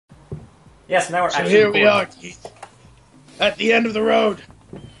Yes, now we're So actually here we are, recording. Keith. At the end of the road.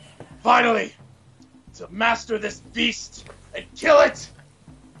 Finally. To master this beast and kill it.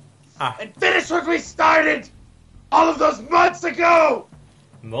 And finish what we started all of those months ago.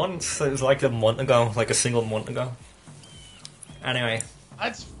 Months? It was like a month ago. Like a single month ago. Anyway.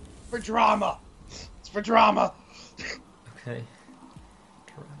 That's for drama. It's for drama. Okay.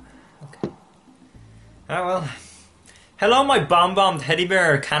 Okay. Ah, well. Hello, my bomb-bombed teddy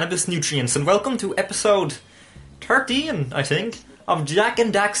bear cannabis nutrients, and welcome to episode 13, I think, of Jak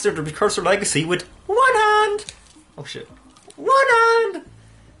and Daxter, the Precursor Legacy with one hand! Oh shit. One hand!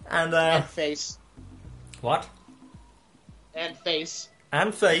 And face. What? And face.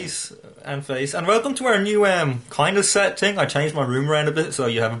 And face. And face. And welcome to our new kind of set thing. I changed my room around a bit so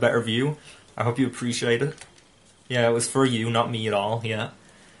you have a better view. I hope you appreciate it. Yeah, it was for you, not me at all, yeah.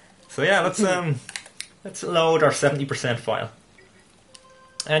 So yeah, let's load our 70% file.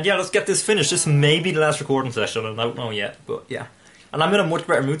 And yeah, let's get this finished. This may be the last recording session, I don't know yet, but yeah. And I'm in a much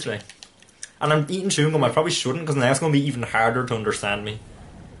better mood today. And I'm eating chewing gum. I probably shouldn't, because now it's going to be even harder to understand me.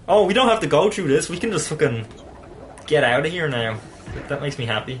 Oh, we don't have to go through this. We can just fucking get out of here now. That makes me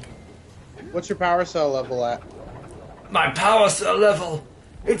happy. What's your power cell level at? My power cell level,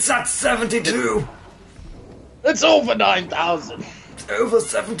 it's at 72. It's over 9,000. It's over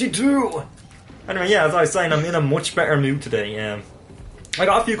 72. Anyway, yeah, as I was saying, I'm in a much better mood today. I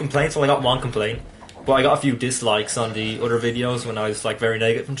got a few complaints, well I got one complaint, but I got a few dislikes on the other videos when I was like very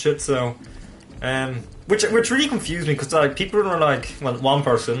negative and shit, so... which really confused me, because like, people were like, well, one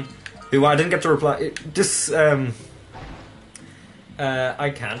person, who I didn't get to reply, I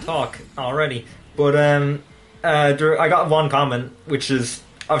can't talk already, but I got one comment, which is,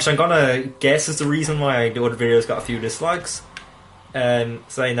 which I'm gonna guess is the reason why the other videos got a few dislikes,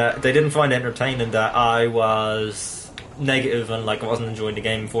 saying that they didn't find it entertaining that I was negative and like I wasn't enjoying the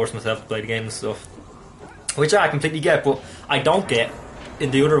game and forced myself to play the game and stuff, which I completely get, but I don't get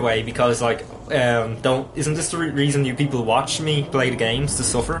in the other way, because like isn't this the reason you people watch me play the games, to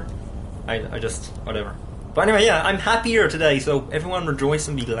suffer? I just whatever. But anyway, yeah, I'm happier today, so everyone rejoice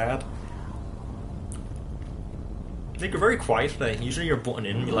and be glad. I think you're very quiet today. Usually you're butting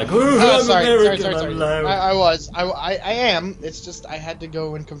in, you're like, oh, I'm American, I'm loud. I am. It's just I had to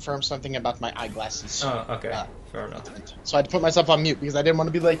go and confirm something about my eyeglasses. Oh, okay. Fair enough. So I had to put myself on mute because I didn't want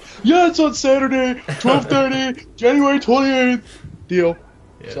to be like, yeah, it's on Saturday, 12:30, January 28th. Deal.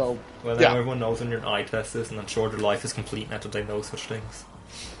 Yeah. So, well, now everyone knows when your eye test is, and I'm sure their life is complete now that they know such things.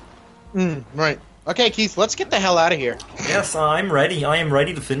 Right. Okay, Keith, let's get the hell out of here. Yes, I'm ready. I am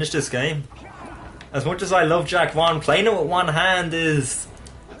ready to finish this game. As much as I love Jak 1, playing it with one hand is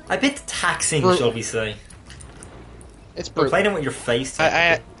a bit taxing, shall we say. It's brutal. Playing it with your face.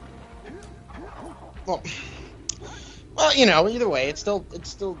 Well, you know, either way, it's still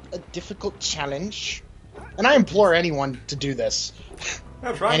a difficult challenge, and I implore anyone to do this.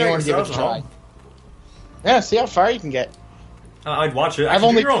 Yeah, try anyone to give it a try. Yeah, see how far you can get. I'd watch it.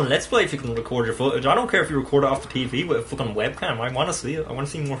 Actually, do your own Let's Play if you can record your footage. I don't care if you record it off the TV with a fucking webcam. I want to see it. I want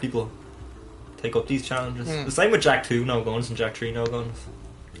to see more people take up these challenges. The same with Jak 2, no guns, and Jak 3, no guns.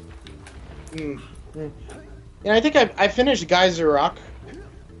 Yeah, I think I finished Geyser Rock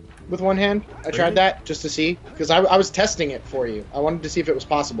with one hand. I tried that just to see, because I was testing it for you. I wanted to see if it was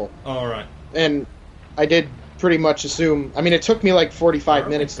possible. Alright. And I did pretty much assume... I mean, it took me like 45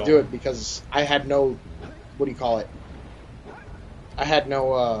 minutes to do it, because I had no... What do you call it? I had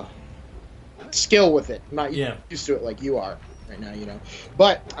no skill with it. I'm not used to it like you are right now, you know.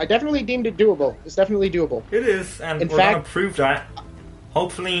 But I definitely deemed it doable. It's definitely doable. It is, and we're going to prove that,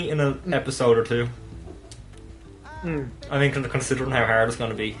 hopefully in an episode or two. I mean, considering how hard it's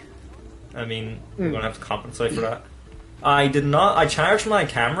going to be. I mean, we're going to have to compensate for that. I charged my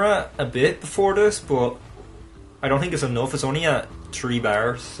camera a bit before this, but I don't think it's enough. It's only at 3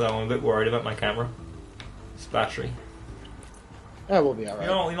 bars, so I'm a bit worried about my camera. It's battery. Yeah, we'll be alright.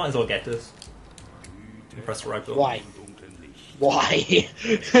 You know, we might as well get this. Press the right button. Why? Why?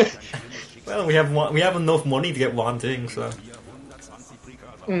 Well, we have enough money to get one thing, so...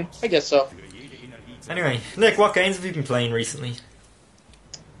 I guess so. Anyway, Nick, what games have you been playing recently?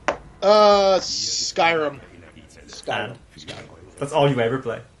 Skyrim. Skyrim. That's all you ever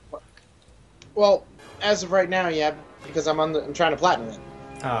play? Well, as of right now, yeah, because I'm trying to platinum it.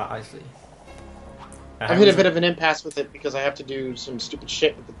 Ah, I see. I've hit a bit of an impasse with it because I have to do some stupid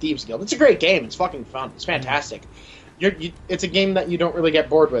shit with the Thieves Guild. It's a great game. It's fucking fun. It's fantastic. It's a game that you don't really get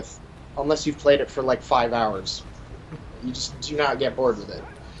bored with unless you've played it for like 5 hours. You just do not get bored with it.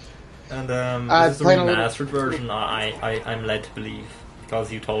 And this is the remastered version, I'm led to believe,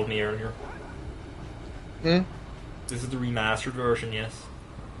 because you told me earlier. This is the remastered version, yes.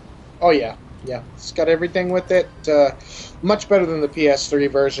 Oh yeah, yeah. It's got everything with it. Much better than the PS3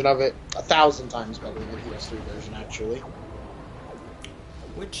 version of it. 1,000 times better than the PS3 version, actually.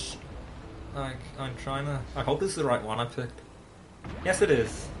 Which, like, I'm trying to. I hope this is the right one I picked. Yes, it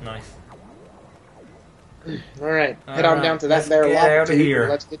is. Nice. All right, head on down to that there lava tube.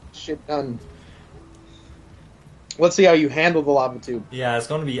 Let's get this shit done. Let's see how you handle the lava tube. Yeah, it's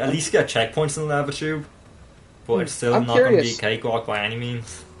going to be at least get checkpoints in the lava tube, but it's still not going to be a cakewalk by any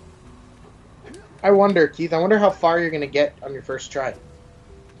means. I wonder, Keith. I wonder how far you're going to get on your first try.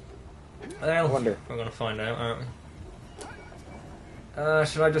 Well, I wonder. We're going to find out, aren't we?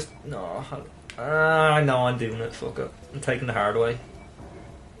 Should I just... No. I know I'm doing it. Fuck it. I'm taking the hard way.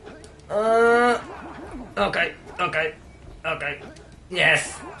 Okay.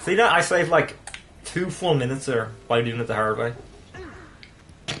 Yes! See that? I saved like 2 full minutes there by doing it the hard way.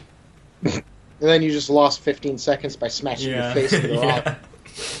 And then you just lost 15 seconds by smashing your face into the rock.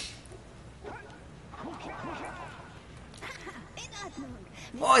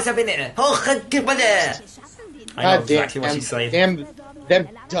 Oh, it's a minute! Oh, I know exactly what she's saying. Damn, them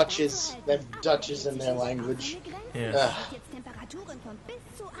Dutches in their language. Yeah.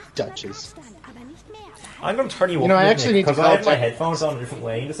 Dutches. I'm going to turn you up I actually need to because I have my headphones on a different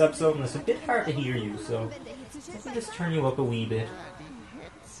way in this episode and it's a bit hard to hear you, so let me just turn you up a wee bit.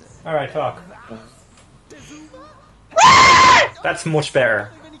 Alright, talk. That's much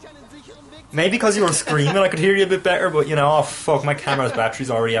better. Maybe because you were screaming I could hear you a bit better, but oh fuck, my camera's battery's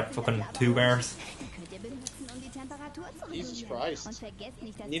already at fucking 2 bars. Jesus Christ.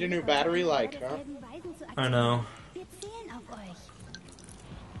 Need a new battery, like, huh? I know.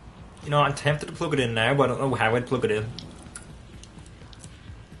 I'm tempted to plug it in now, but I don't know how I'd plug it in.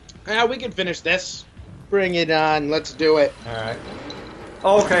 Yeah, we can finish this. Bring it on, let's do it. Alright.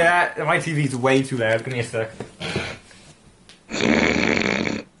 Okay, my TV's way too loud, give me a sec.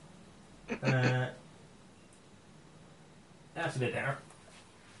 That's a bit better.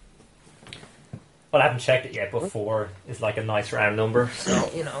 Well, I haven't checked it yet, but 4 is like a nice round number,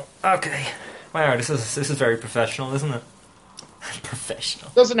 so, Okay. Wow, this is very professional, isn't it?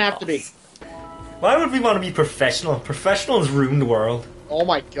 Professional. Doesn't have to be. Why would we want to be professional? Professionals ruin the world. Oh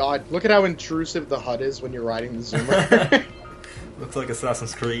my god, look at how intrusive the HUD is when you're riding the Zoomer. Looks like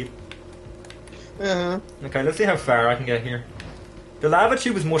Assassin's Creed. Uh-huh. Okay, let's see how far I can get here. The lava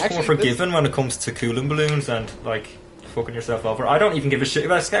tube is much more forgiving when it comes to cooling balloons and, like, fucking yourself over. I don't even give a shit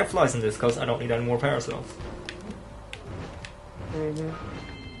about scout flies in this because I don't need any more power cells.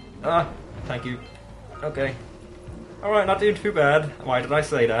 Thank you. Okay. Alright, not doing too bad. Why did I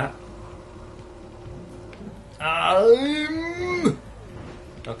say that?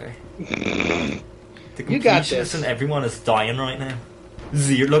 Okay. The completionist and everyone is dying right now.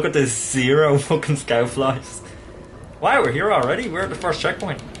 Look at this 0 fucking scout flies. Wow, we're here already? We're at the first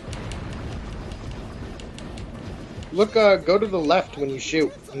checkpoint. Look, go to the left when you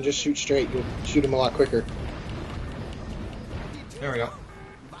shoot, and just shoot straight. You'll shoot him a lot quicker. There we go.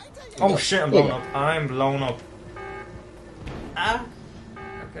 Oh shit, I'm blown up. I'm blown up.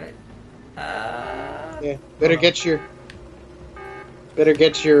 Okay. Yeah, better get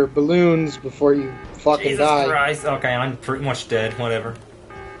your balloons before you fucking die. Jesus Christ. Okay, I'm pretty much dead. Whatever.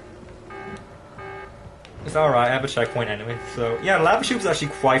 It's alright, I have a checkpoint anyway. So, yeah, lava tube is actually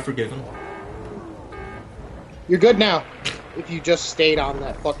quite forgiving. You're good now. If you just stayed on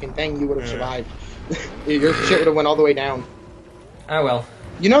that fucking thing, you would have survived. Your shit would have went all the way down. Oh well.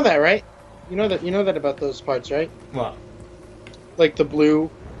 You know that, right? You know that about those parts, right? What? Like the blue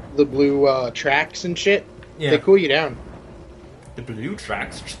tracks and shit. Yeah. They cool you down. The blue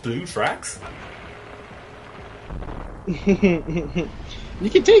tracks? Just blue tracks? You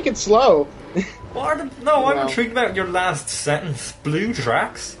can take it slow. I'm intrigued about your last sentence. Blue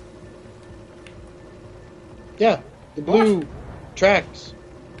tracks? Yeah, the blue tracks.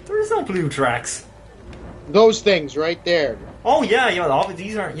 There is no blue tracks. Those things right there. Oh yeah.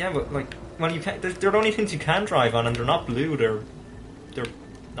 These aren't. Yeah, but like, well, you can't. They're the only things you can drive on, and they're not blue. They're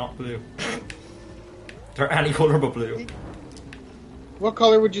not blue. They're any color but blue. What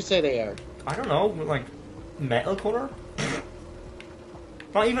color would you say they are? I don't know, like metal color.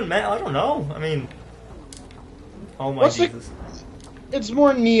 Not even metal. I don't know. I mean, oh my Jesus! It's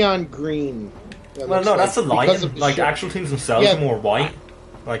more neon green. Well, no, that's the lighting. Like actual things themselves are more white,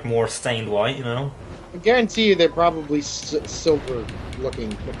 like more stained white. I guarantee you they're probably silver looking,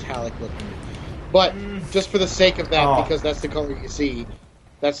 metallic looking. But just for the sake of that, because that's the color you see.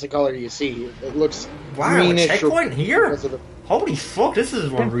 That's the color you see. It looks greenish. Wow, a checkpoint here? Holy fuck, this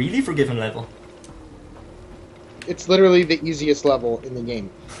is a really forgiving level. It's literally the easiest level in the game.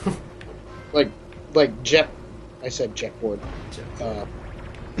 like jet. I said jetboard.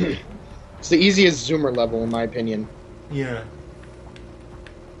 It's the easiest zoomer level, in my opinion. Yeah.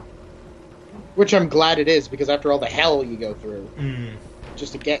 Which I'm glad it is, because after all the hell you go through,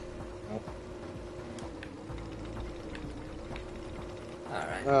 just to get...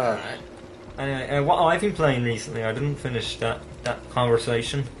 Alright. Anyway, what I've been playing recently, I didn't finish that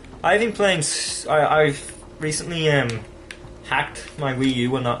conversation. I've been playing... I've recently hacked my Wii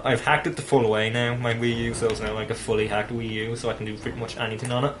U, and I've hacked it the full way now, my Wii U, so it's now like a fully hacked Wii U, so I can do pretty much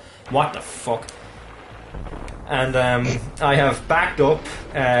anything on it. What the fuck? And I have backed up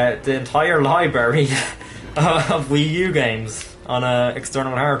the entire library of Wii U games on an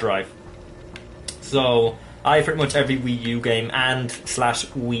external hard drive. So I have pretty much every Wii U game and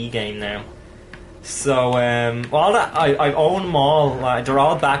 /Wii game now. So all that I own them all. They're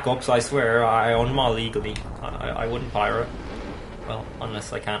all backups. I swear I own them all legally. I wouldn't pirate. Well,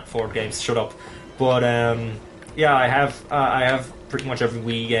 unless I can't afford games. Shut up. But yeah, I have pretty much every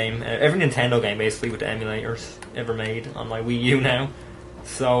Wii game, every Nintendo game basically with the emulators ever made on my Wii U now.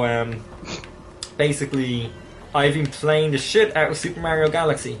 So basically, I've been playing the shit out of Super Mario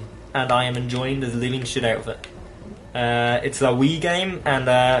Galaxy, and I am enjoying the living shit out of it. It's a Wii game, and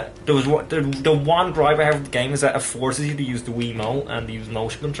the one gripe I have with the game is that it forces you to use the Wiimote and use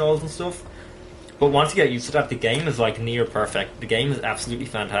motion controls and stuff. But once you get used to that, the game is like near perfect. The game is absolutely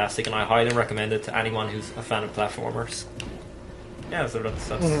fantastic, and I highly recommend it to anyone who's a fan of platformers. Yeah, so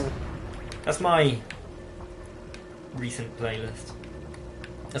that's my recent playlist.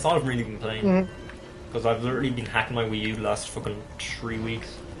 That's all I've really been playing. Because I've literally been hacking my Wii U the last fucking 3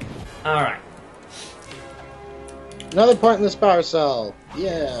 weeks. Alright. Another pointless power cell.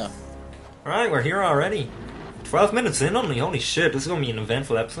 Yeah. Alright, we're here already. 12 minutes in only. Holy shit, this is going to be an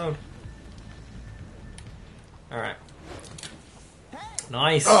eventful episode. Alright.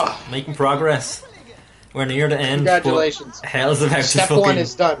 Nice. Making progress. We're near the end. Congratulations. Hell's about Step to fucking... 1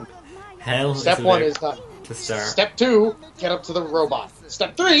 is done. Hell Step is 1 is done. to start. Step 2, get up to the robot.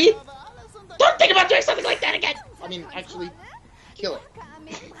 Step 3, don't think about doing something like that again. I mean, actually, kill it.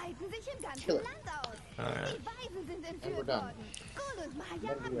 Kill it. Alright. And we're done.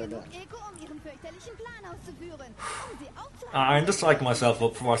 I'm just psyching myself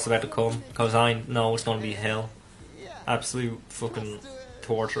up for what's about to come, because I know it's going to be hell. Absolute fucking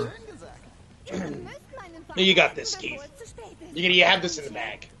torture. You got this, Keith. You have this in the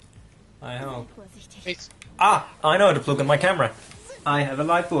bag. I hope. Face. I know how to plug in my camera. I have a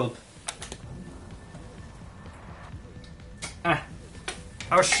light bulb.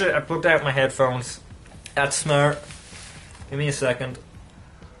 Oh shit, I plugged out my headphones. That's smart. Give me a second.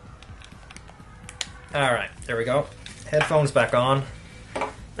 Alright, there we go. Headphones back on.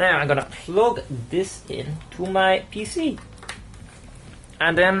 Now I'm gonna plug this in to my PC.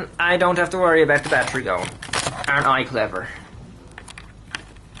 And then I don't have to worry about the battery going. Aren't I clever?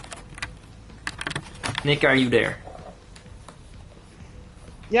 Nick, are you there?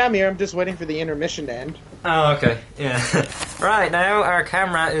 Yeah, I'm here. I'm just waiting for the intermission to end. Oh, okay. Yeah. Right, now our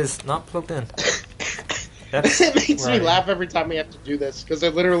camera is not plugged in. It makes me laugh every time we have to do this, because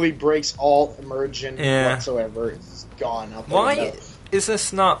it literally breaks all immersion whatsoever. It's gone out the window. Is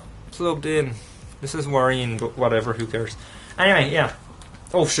this not plugged in? This is worrying, but whatever, who cares? Anyway, yeah.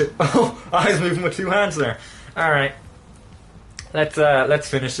 Oh shit. Oh, I was moving with 2 hands there. Alright. Let's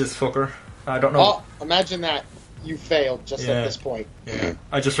finish this fucker. I don't know. Oh, imagine that. You failed just at this point. Yeah.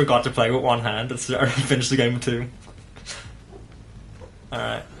 I just forgot to play with 1 hand and finish the game with 2.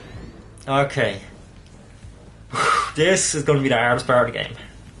 Alright. Okay. This is going to be the hardest part of the game.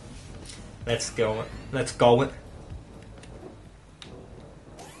 Let's go. Let's go it.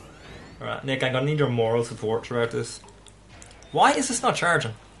 Alright, Nick, I'm going to need your moral support throughout this. Why is this not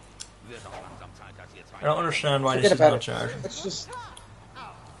charging? I don't understand why this is not charging. Let's just...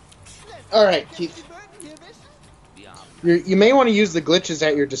 Alright, Keith. You may want to use the glitches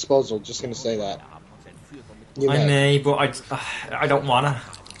at your disposal, just going to say that. I may, but I don't want to.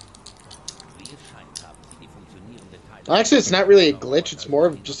 Actually, it's not really a glitch, it's more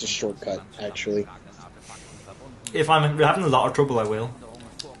of just a shortcut, actually. If I'm having a lot of trouble, I will.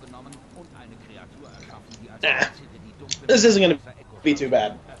 Nah. This isn't going to be too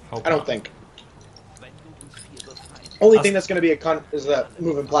bad. I don't think. Only thing that's going to be a cunt is the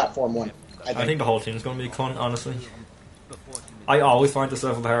moving platform one. I think the whole thing's going to be a cunt, honestly. I always find this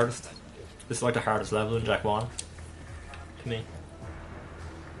level the hardest. This is like the hardest level in Jak 1. To me.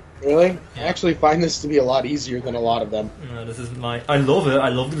 Really? Yeah. I actually find this to be a lot easier than a lot of them. No, this is my... I love it. I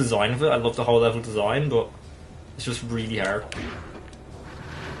love the design of it. I love the whole level design, but it's just really hard.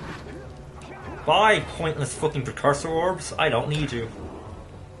 Bye, pointless fucking precursor orbs. I don't need you.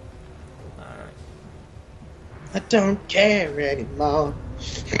 I don't care anymore.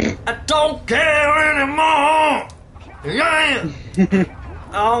 I don't care anymore! Yeah!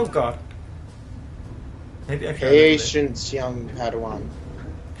 Oh god. Maybe I can't. Patience, young Padawan.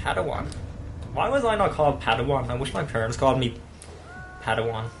 Padawan? Why was I not called Padawan? I wish my parents called me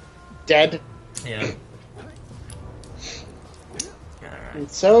Padawan. Dead. Yeah. And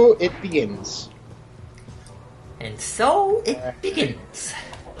so it begins. And so it begins.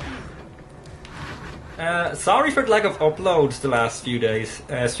 Sorry for the lack of uploads the last few days.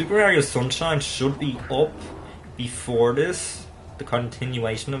 Super Mario Sunshine should be up before this, the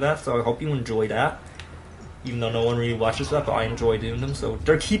continuation of that, so I hope you enjoy that. Even though no one really watches that, but I enjoy doing them, so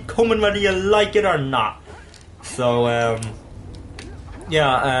they keep coming whether you like it or not. So,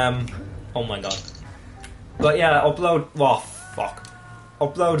 yeah, oh my god. But yeah, upload, well, fuck.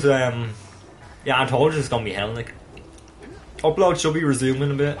 Uploads, yeah, I told you it's gonna be hell, Nick. Upload should be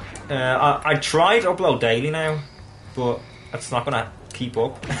resuming a bit. I tried to upload daily now, but it's not gonna keep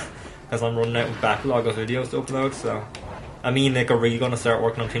up because I'm running out of backlog of videos to upload. So, I mean, Nick, are really gonna start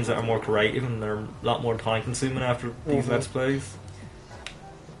working on things that are more creative and they're a lot more time consuming after these Let's Plays.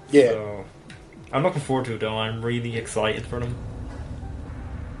 Yeah. So, I'm looking forward to it though. I'm really excited for them.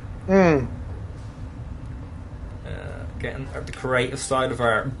 Getting the creative side of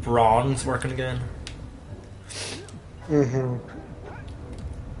our bronze working again. Alright.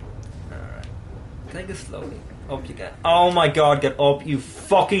 Take it slowly. Up you get. Oh my god, get up, you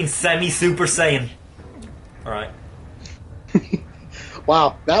fucking semi-super saiyan. Alright.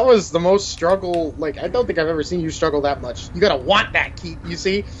 Wow, that was the most struggle. Like, I don't think I've ever seen you struggle that much. You gotta want that, Keith. You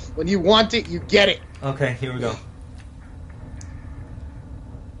see? When you want it, you get it. Okay, here we go.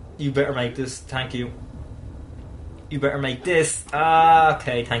 You better make this. Thank you. You better make this.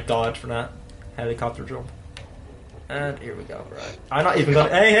 Okay, thank God for that. Helicopter jump. And here we go, right. I'm not even gonna.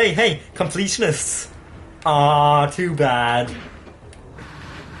 Hey! Completionists! Ah, too bad.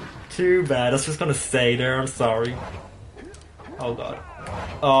 Too bad. That's just gonna stay there, I'm sorry. Oh god.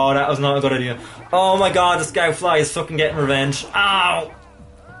 Oh, that was not a good idea. Oh my god, the Scoutfly is fucking getting revenge. Ow!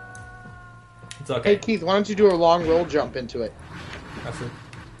 It's okay. Hey Keith, why don't you do a long roll jump into it? That's it.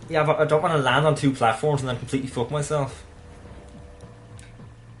 Yeah, but I don't want to land on two platforms and then completely fuck myself.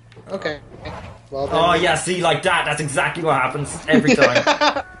 Okay. Well, then oh yeah, see, like that. That's exactly what happens every time.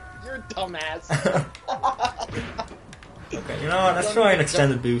 You're a dumbass. Okay, you know what? Let's try an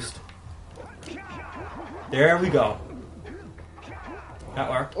extended boost. There we go. That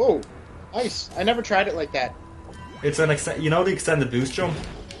worked. Oh, nice. I never tried it like that. It's an you know the extended boost jump?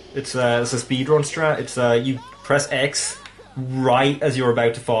 It's a speedrun strat. It's you press X right as you're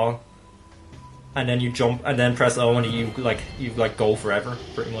about to fall, and then you jump, and then press O, and you go forever,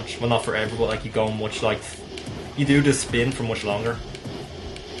 pretty much. Well, not forever, but like you go much like you do the spin for much longer.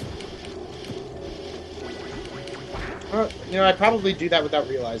 Well, you know, I'd probably do that without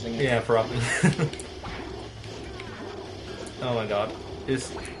realizing it. Yeah, probably. Oh my god,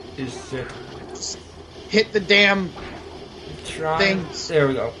 is shit. Hit the damn thing. There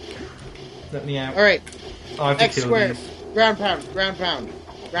we go. Let me out. All right. Oh, I have to X kill squared. these. Ground pound. Ground pound.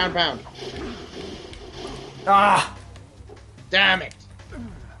 Ground pound. Ah! Damn it.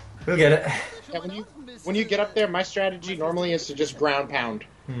 We'll get it. Yeah, when you get up there, my strategy normally is to just ground pound.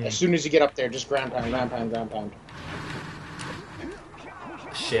 As soon as you get up there, just ground pound, ground pound, ground pound.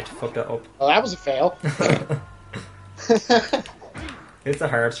 Shit, fucked that up. Oh, that was a fail. It's a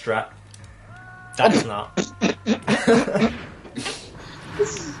hard strat. That's not.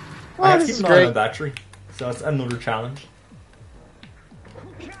 I have to keep an eye on the battery, so it's another challenge.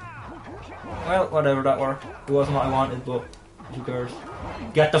 Well, whatever, that worked. It wasn't what I wanted, but who cares?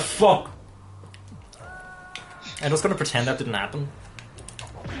 Get the fuck! I'm just gonna pretend that didn't happen.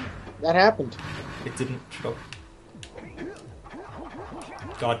 That happened. It didn't. Shut up.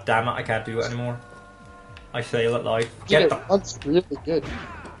 God damn it, I can't do it anymore. I fail at life. Get the. That's really good.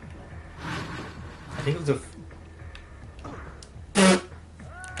 I think it was a.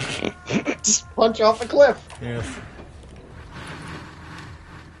 Just punch off a cliff. Yes.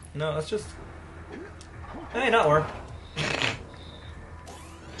 No, that's just. Hey, that worked.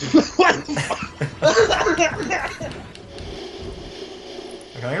 What?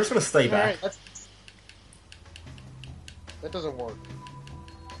 Okay, I'm just gonna stay back. Alright, that doesn't work.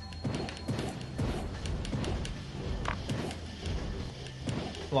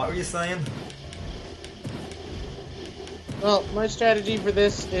 What were you saying? Well, my strategy for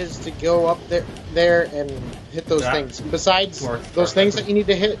this is to go up there and hit those things. Besides those things that you need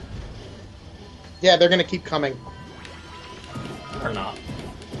to hit, yeah, they're gonna keep coming. Or not?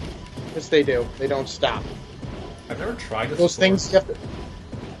 Yes, they do. They don't stop. I've never tried this. Those before. things you have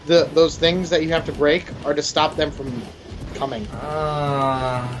to, those things that you have to break are to stop them from coming.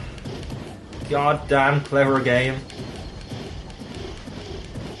 Goddamn clever game.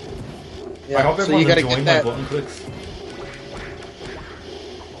 Yeah, I hope so everyone's you gotta enjoying get my that. button clicks.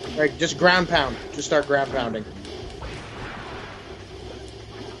 Right, just ground pound. Just start ground pounding.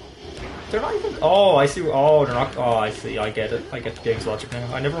 They're not even. Oh, I see. Oh, they're not. Oh, I see. I get it. I get the game's logic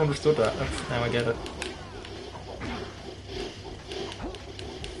now. I never understood that. Now I get it.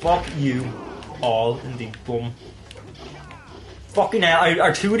 Fuck you all in the bum. Fucking hell.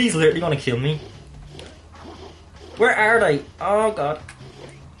 Are two of these literally gonna kill me? Where are they? Oh, God.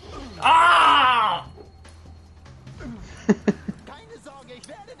 Ah!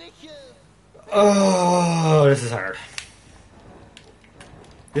 Oh, this is hard.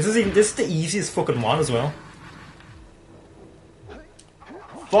 This is the easiest fucking one as well.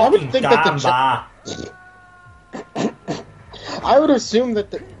 Fucking think damn that I would assume that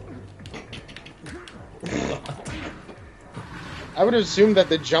the. I would assume that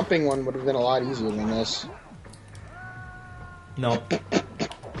the jumping one would have been a lot easier than this. No.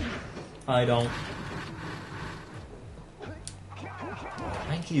 I don't.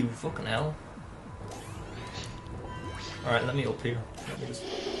 Thank you, fucking hell. Alright, let me up here. Let me just...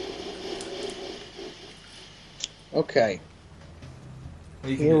 Okay.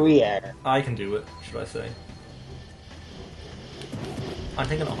 Here we are. I can do it, should I say. I'm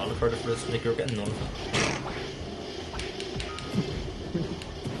thinking I'll look harder for this, Nick, you're getting none of it.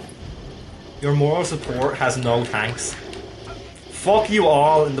 Your moral support has no thanks. Fuck you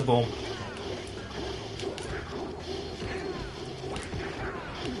all in the bum.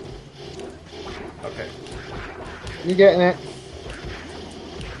 Okay. You getting it?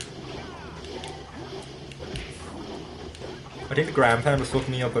 I think the ground pound was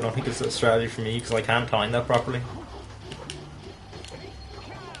fucking me up. I don't think it's a strategy for me because I can't time that properly.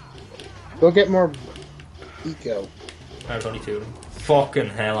 Go get more eco. There's only two of them. Fucking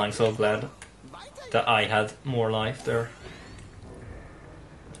hell, I'm so glad that I had more life there.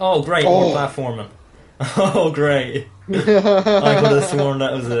 Oh, great, more platforming. Oh, great. I could have sworn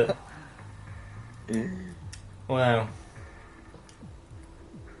that was it. Wow.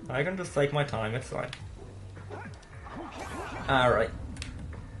 I can just take my time, it's fine. Alright.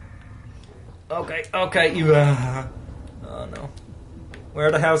 Okay, you, oh no.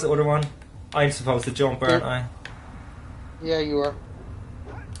 Where the hell's the other one? I'm supposed to jump, aren't I? Yeah, you are.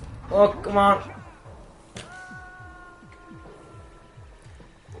 Oh, come on.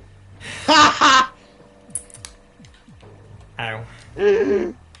 Ow.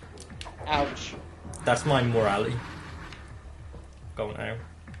 Ouch. That's my morality. Going out.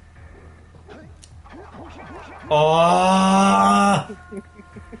 Oh!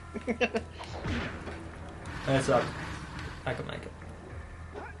 That's up. I can make it.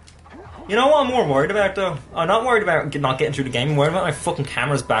 You know what I'm more worried about though? I'm not worried about not getting through the game. I'm worried about my fucking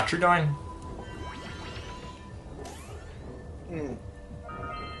camera's battery dying.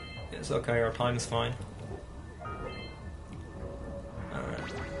 It's okay, our time is fine. Alright.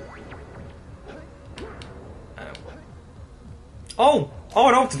 Oh! Oh,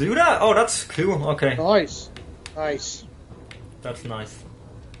 I don't have to do that? Oh, that's cool. Okay. Nice. Nice. That's nice.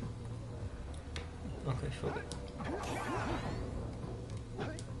 Okay, fuck it.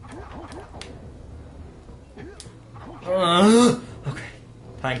 Okay.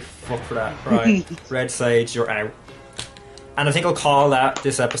 Thank fuck for that. Right. Red Sage, you're out. And I think I'll call that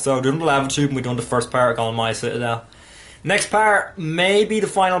this episode. We've done the lava tube and we've done the first part on my Citadel. Next part, maybe the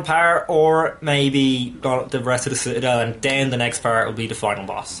final part, or maybe the rest of the Citadel, and then the next part will be the final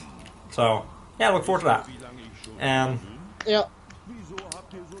boss. So, yeah, look forward to that. Yeah.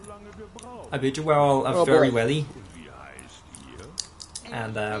 I bid you well, very welly.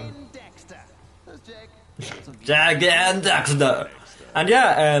 And, Jak and Daxter. And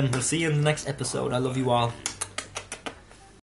yeah, we'll see you in the next episode. I love you all.